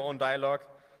doing your own dialog,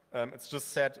 it's just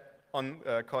set on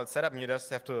call setup, and you just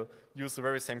have to use the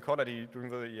very same call ID during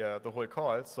the whole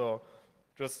call. So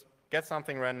just get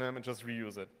something random and just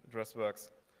reuse it. It just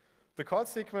works. The call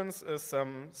sequence is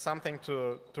something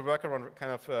to work around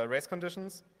kind of race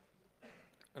conditions.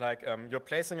 Like you're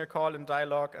placing a call in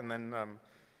dialog, and then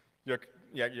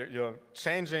you're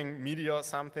changing media or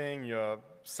something, you're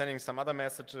sending some other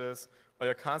messages, or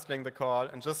you're canceling the call,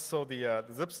 and just so the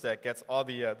zip stack gets all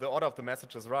the order of the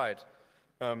messages right,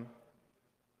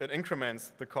 it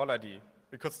increments the call ID.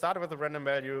 We could start with a random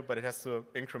value, but it has to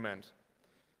increment.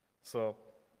 So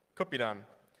could be done.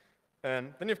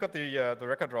 And then you've got the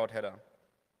record route header.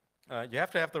 You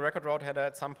have to have the record route header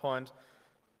at some point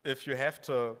if you have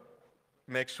to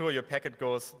make sure your packet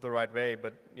goes the right way.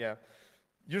 But yeah,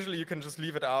 usually you can just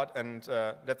leave it out and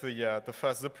let the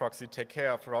first zip proxy take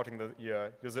care of routing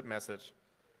your zip message.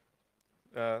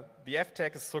 The F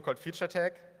tag is so-called feature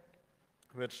tag,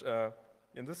 which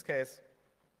in this case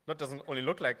doesn't only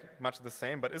look like much the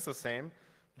same, but is the same.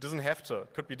 It doesn't have to.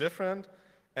 It could be different,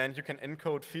 and you can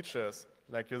encode features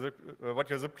like what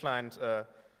your zip client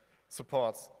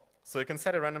supports. So you can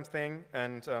set a random thing,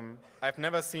 and I've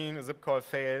never seen a zip call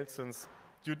fail since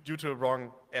due to a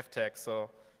wrong F tag, so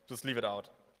just leave it out.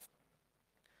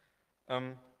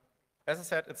 As I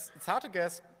said, it's hard to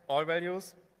guess all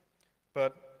values,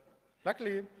 but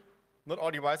luckily, not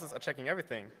all devices are checking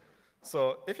everything.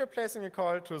 So if you're placing a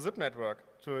call to a zip network,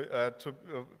 to a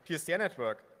PSTN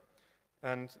network,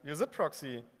 and your zip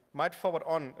proxy might forward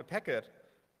on a packet,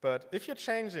 but if you're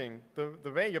changing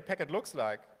the way your packet looks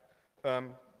like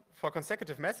for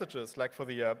consecutive messages, like for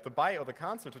the buy or the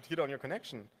cancel to tear down your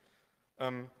connection,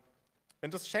 and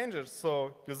just change it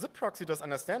so your zip proxy does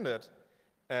understand it,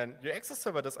 and your access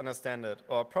server does understand it,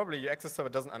 or probably your access server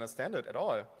doesn't understand it at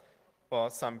all,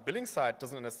 or some billing site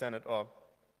doesn't understand it, or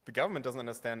the government doesn't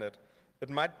understand it, it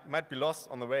might be lost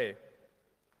on the way.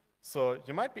 So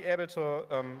you might be able to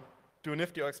do a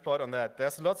nifty exploit on that.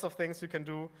 There's lots of things you can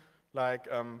do, like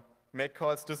make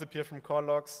calls disappear from call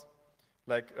logs,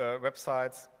 like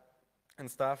websites and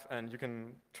stuff, and you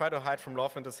can try to hide from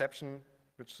lawful interception,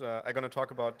 which I'm going to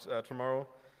talk about tomorrow.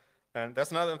 And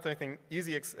there's another thing,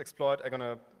 easy exploit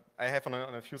I have on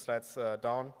a few slides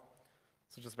down,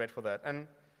 so just wait for that. And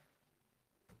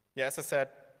yeah, as I said,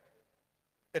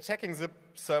 attacking zip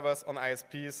servers on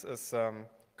ISPs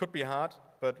could be hard,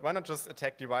 but why not just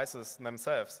attack devices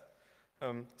themselves?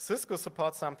 Cisco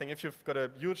supports something. If you've got a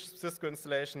huge Cisco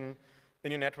installation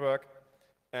in your network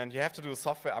and you have to do a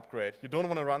software upgrade, you don't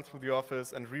want to run through the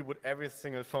office and reboot every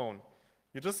single phone.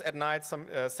 You just at night send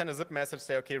a zip message,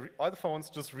 say, okay, all the phones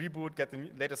just reboot, get the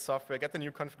latest software, get the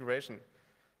new configuration.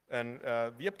 And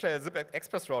the AppTrail Zip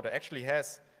Express router actually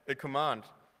has a command.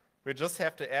 We just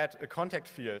have to add a contact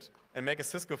field and make a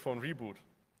Cisco phone reboot.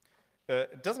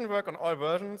 It doesn't work on all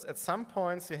versions. At some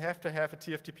points, you have to have a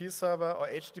TFTP server or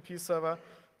HTTP server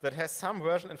that has some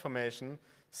version information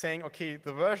saying, okay,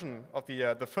 the version of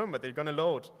the firmware that you're going to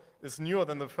load is newer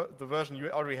than the version you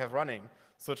already have running.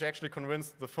 So to actually convince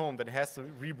the phone that it has to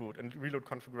reboot and reload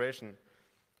configuration.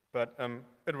 But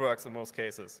it works in most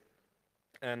cases.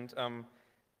 And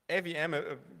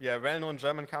AVM, a well-known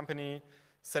German company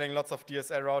selling lots of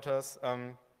DSL routers,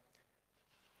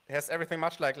 has everything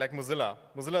much like Mozilla.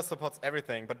 Mozilla supports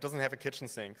everything, but doesn't have a kitchen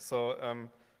sink. So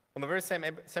on the very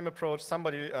same approach,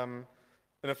 somebody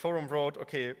in a forum wrote,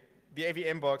 okay, the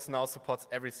AVM box now supports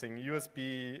everything,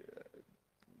 USB,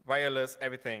 wireless,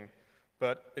 everything.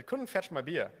 But it couldn't fetch my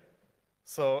beer.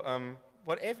 So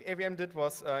what AVM did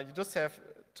was you just have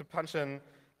to punch in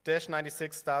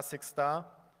 --96*6*,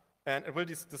 and it will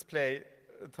display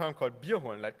a term called beer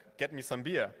holen, like get me some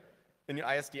beer, in your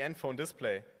ISDN phone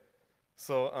display.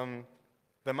 So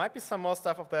there might be some more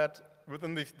stuff of that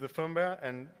within the firmware,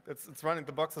 and it's running.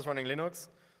 The box is running Linux,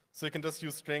 so you can just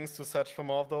use strings to search for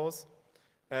more of those.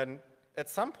 And at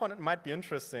some point, it might be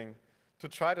interesting to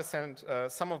try to send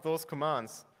some of those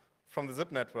commands from the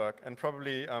zip network and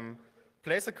probably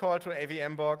place a call to an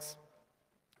AVM box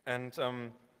and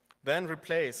then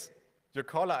replace your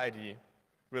caller ID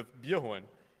with beer holen,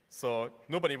 so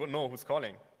nobody would know who's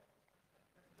calling.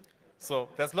 So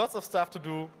there's lots of stuff to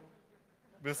do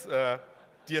with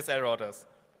DSL routers.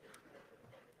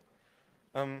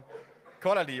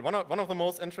 Call ID, one of the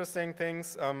most interesting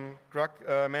things Greg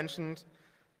mentioned,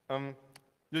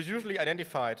 you're usually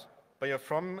identified by your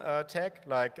from tag,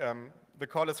 like the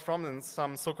call is from in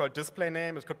some so-called display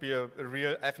name. It could be a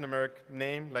real alphanumeric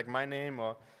name, like my name,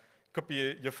 or it could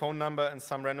be your phone number in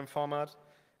some random format,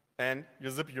 and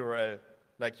your zip URL,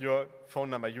 like your phone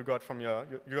number you got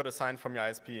assigned from your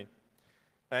ISP.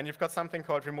 And you've got something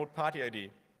called remote party ID.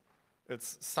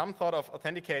 It's some sort of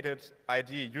authenticated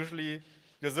ID. Usually,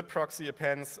 your zip proxy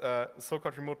appends a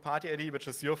so-called remote party ID, which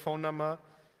is your phone number,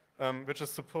 which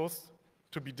is supposed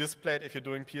to be displayed if you're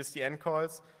doing PSTN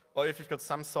calls, or if you've got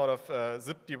some sort of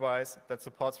zip device that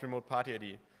supports remote party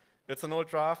ID. It's an old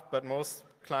draft, but most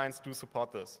clients do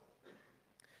support this.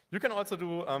 You can also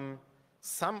do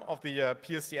some of the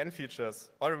PSTN features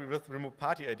already with remote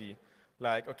party ID.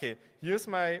 Like, okay, here's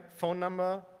my phone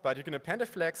number, but you can append a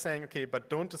flag saying, okay, but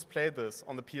don't display this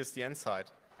on the PSTN side.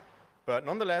 But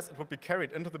nonetheless, it would be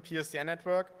carried into the PSTN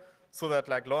network so that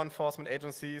like law enforcement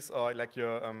agencies or like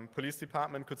your police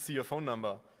department could see your phone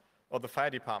number, or the fire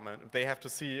department. They have to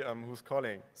see who's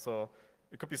calling. So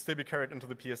it could still be carried into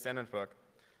the PSTN network.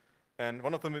 And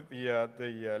one of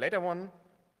the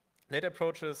later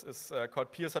approaches is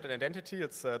called peer-asserted identity.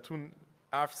 It's two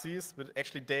RFCs which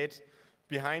actually date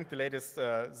behind the latest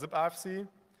zip RFC.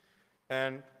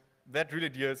 And that really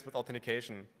deals with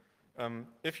authentication.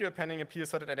 If you're appending a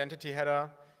peer-asserted identity header,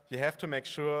 you have to make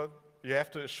sure, you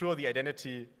have to assure the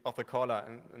identity of the caller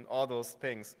and all those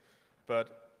things.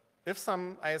 But if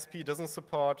some ISP doesn't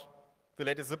support the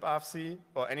latest zip RFC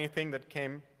or anything that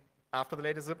came after the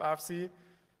latest zip RFC,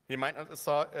 he might not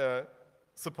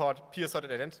support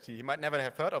peer-asserted identity. He might never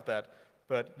have heard of that.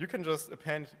 But you can just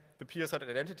append the peer-asserted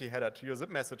identity header to your zip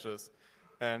messages.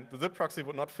 And the zip proxy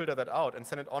would not filter that out and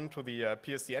send it on to the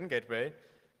PSTN gateway,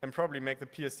 and probably make the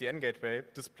PSTN gateway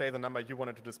display the number you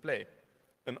wanted to display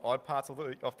in all parts of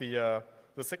the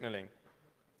signaling.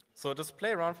 So just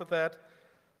play around with that.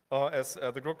 Or as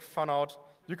the group found out,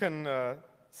 you can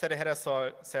set a header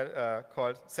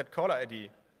called setCallerID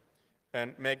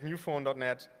and make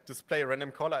newphone.net display a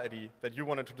random caller ID that you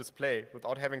wanted to display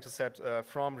without having to set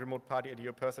from remote party ID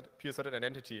or peer-asserted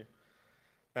identity.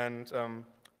 And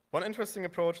one interesting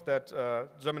approach that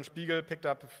German Spiegel picked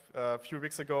up a few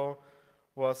weeks ago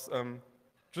was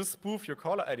just spoof your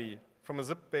caller ID from a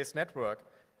zip-based network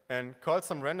and call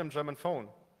some random German phone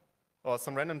or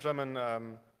some random German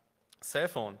cell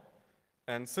phone.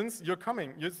 And since you're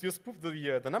coming, you spoof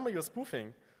the number you're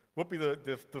spoofing would be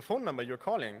the phone number you're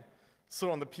calling.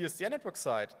 So on the PSTN network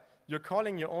side, you're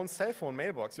calling your own cell phone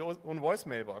mailbox, your own voice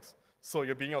mailbox. So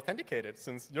you're being authenticated.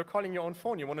 Since you're calling your own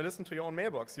phone, you want to listen to your own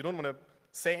mailbox. You don't want to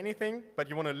say anything, but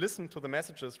you want to listen to the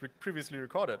messages previously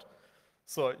recorded.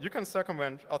 So you can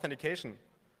circumvent authentication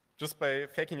just by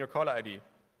faking your caller ID.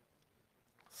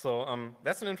 So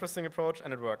that's an interesting approach,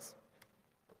 and it works.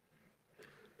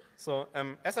 So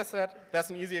as I said, that's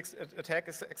an easy attack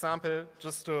example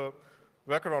just to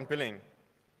work around billing.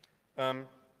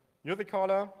 You're the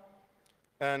caller,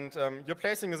 and you're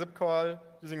placing a zip call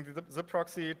using the zip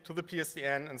proxy to the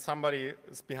PSTN, and somebody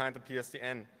is behind the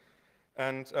PSTN.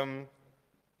 And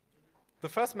the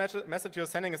first message you're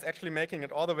sending is actually making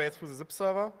it all the way through the zip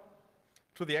server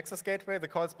to the access gateway. The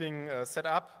call's being set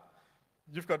up.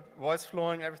 You've got voice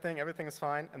flowing, everything is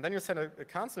fine. And then you send a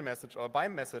cancel message or a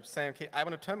bind message saying, okay, I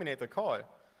want to terminate the call.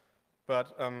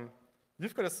 But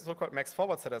you've got a so-called max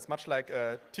forward setter. It's much like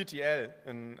TTL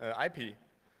in IP,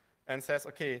 and says,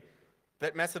 okay,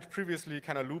 that message previously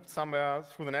kind of looped somewhere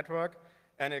through the network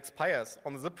and it expires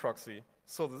on the zip proxy.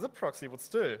 So the zip proxy would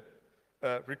still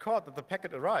record that the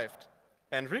packet arrived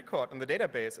and record in the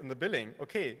database, in the billing,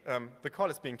 okay, the call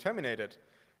is being terminated.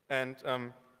 And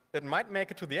it might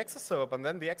make it to the access server, but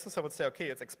then the access server would say, okay,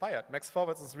 it's expired. Max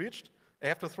forwards is reached. I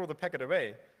have to throw the packet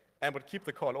away, and would keep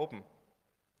the call open.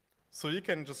 So you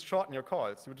can just shorten your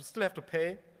calls. You would still have to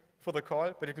pay for the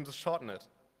call, but you can just shorten it.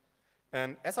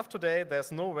 And as of today,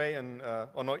 there's no way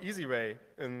or no easy way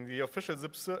in the official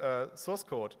zip source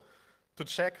code to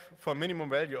check for minimum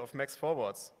value of max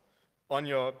forwards on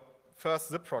your first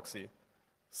zip proxy.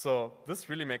 So this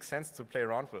really makes sense to play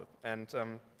around with. And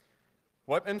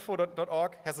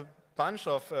voiphreaking.org has a bunch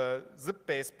of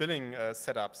zip-based billing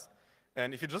setups.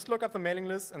 And if you just look up the mailing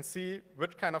list and see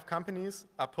which kind of companies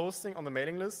are posting on the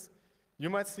mailing list, you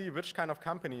might see which kind of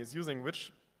company is using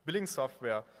which billing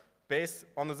software based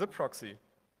on the zip proxy.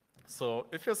 So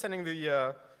if you're sending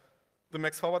the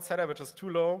max forward setter, which is too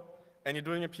low, and you're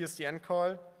doing a PSTN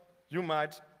call, you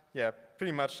might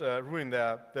pretty much ruin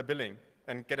their billing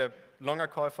and get a longer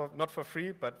call not for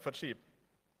free, but for cheap.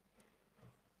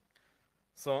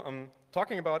 So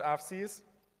talking about RFCs,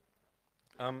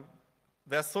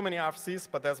 there's so many RFCs,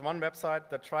 but there's one website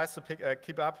that tries to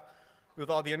keep up with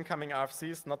all the incoming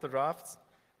RFCs, not the drafts.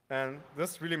 And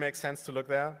this really makes sense to look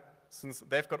there, since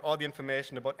they've got all the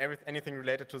information about anything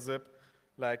related to zip,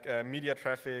 like media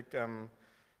traffic,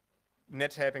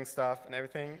 net helping stuff, and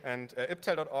everything. And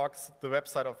iptel.org's the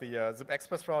website of the Zip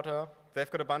Express router. They've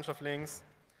got a bunch of links.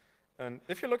 And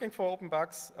if you're looking for open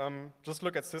bugs, just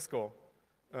look at Cisco.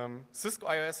 Cisco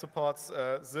iOS supports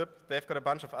zip. They've got a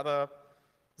bunch of other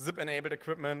zip-enabled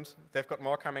equipment. They've got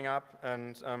more coming up.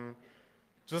 And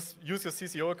just use your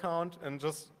CCO account and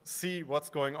just see what's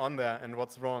going on there and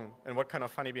what's wrong and what kind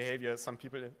of funny behavior some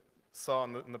people saw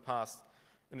in the past.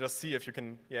 And just see if you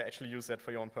can actually use that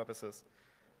for your own purposes.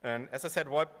 And as I said,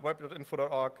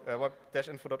 web-info.org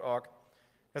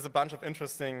has a bunch of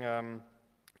interesting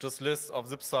just lists of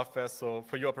zip software. So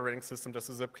for your operating system, just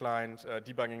a zip client,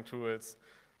 debugging tools,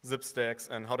 zip stacks,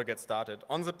 and how to get started.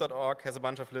 Onzip.org has a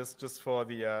bunch of lists just for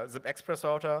the zip express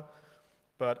router.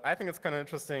 But I think it's kind of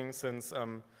interesting since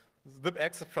zip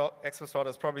express router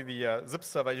is probably the zip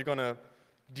server you're going to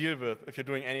deal with if you're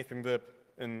doing anything zip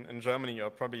in Germany or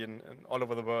probably in all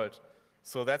over the world.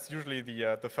 So that's usually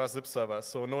the first zip server.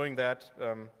 So knowing that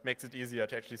makes it easier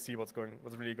to actually see what's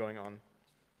really going on.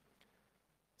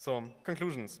 So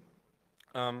conclusions.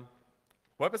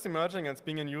 Web is emerging and it's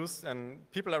being in use,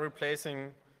 and people are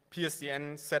replacing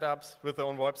PSTN setups with their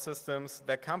own VoIP systems.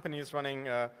 There are companies running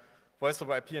voice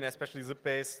over IP and especially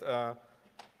zip-based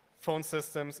phone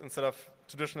systems instead of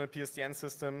traditional PSTN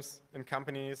systems in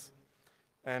companies.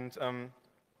 And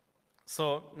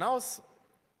so now is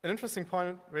an interesting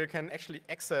point where you can actually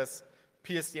access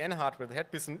PSTN hardware that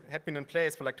had been in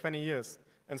place for like 20 years,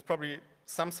 and it's probably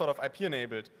some sort of IP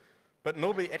enabled. But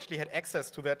nobody actually had access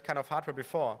to that kind of hardware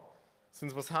before,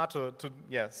 since it was hard to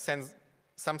send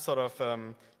some sort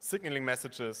of signaling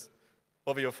messages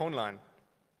over your phone line.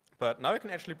 But now you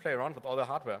can actually play around with all the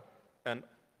hardware and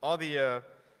all the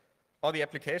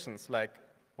applications like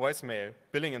voicemail,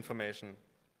 billing information,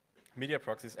 media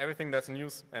proxies, everything that's in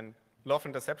use, and lawful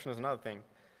interception is another thing.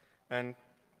 And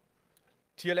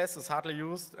TLS is hardly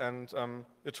used, and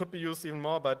it should be used even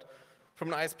more, but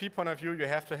from an ISP point of view, you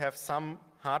have to have some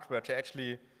hardware to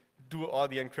actually do all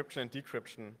the encryption and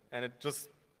decryption, and it just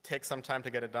takes some time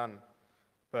to get it done.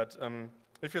 But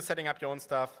if you're setting up your own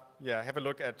stuff, yeah, have a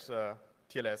look at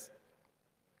TLS.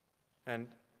 And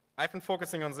I've been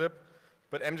focusing on zip,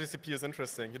 but MGCP is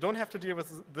interesting. You don't have to deal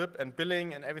with zip and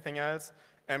billing and everything else,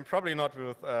 and probably not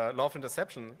with lawful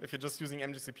interception if you're just using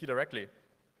MGCP directly.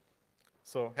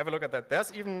 So have a look at that.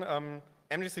 There's even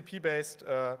MGCP-based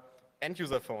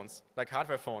end-user phones, like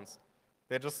hardware phones.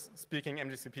 They're just speaking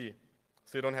MGCP,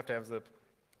 so you don't have to have zip.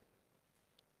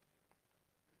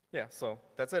 Yeah, so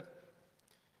that's it.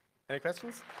 Any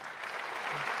questions?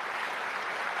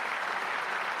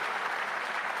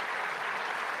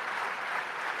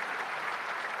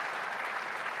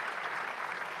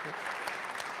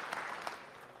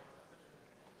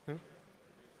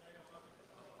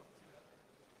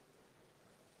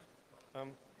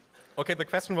 Okay, the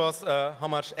question was how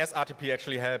much SRTP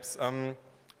actually helps.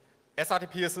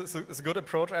 SRTP is a good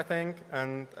approach, I think,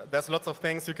 and there's lots of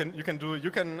things you can do.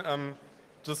 You can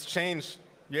just change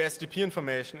your SDP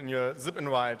information in your zip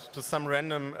invite to some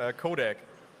random codec,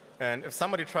 and if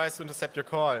somebody tries to intercept your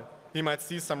call, he might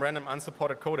see some random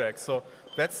unsupported codec. So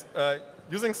that's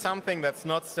using something that's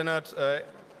not standard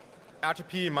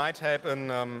RTP might help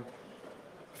in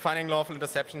finding lawful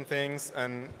interception things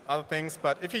and other things.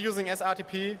 But if you're using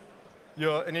SRTP,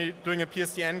 you're doing a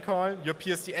PSTN call, your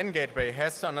PSTN gateway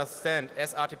has to understand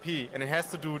SRTP, and it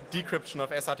has to do decryption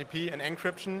of SRTP and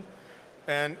encryption.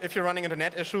 And if you're running into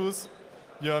net issues,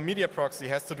 your media proxy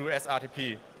has to do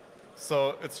SRTP.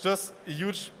 So it's just a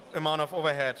huge amount of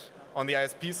overhead on the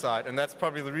ISP side, and that's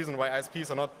probably the reason why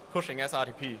ISPs are not pushing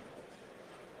SRTP.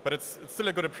 But it's still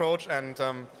a good approach, and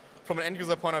from an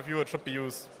end-user point of view, it should be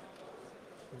used.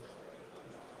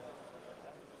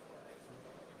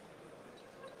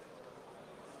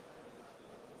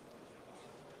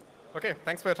 Okay,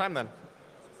 thanks for your time then.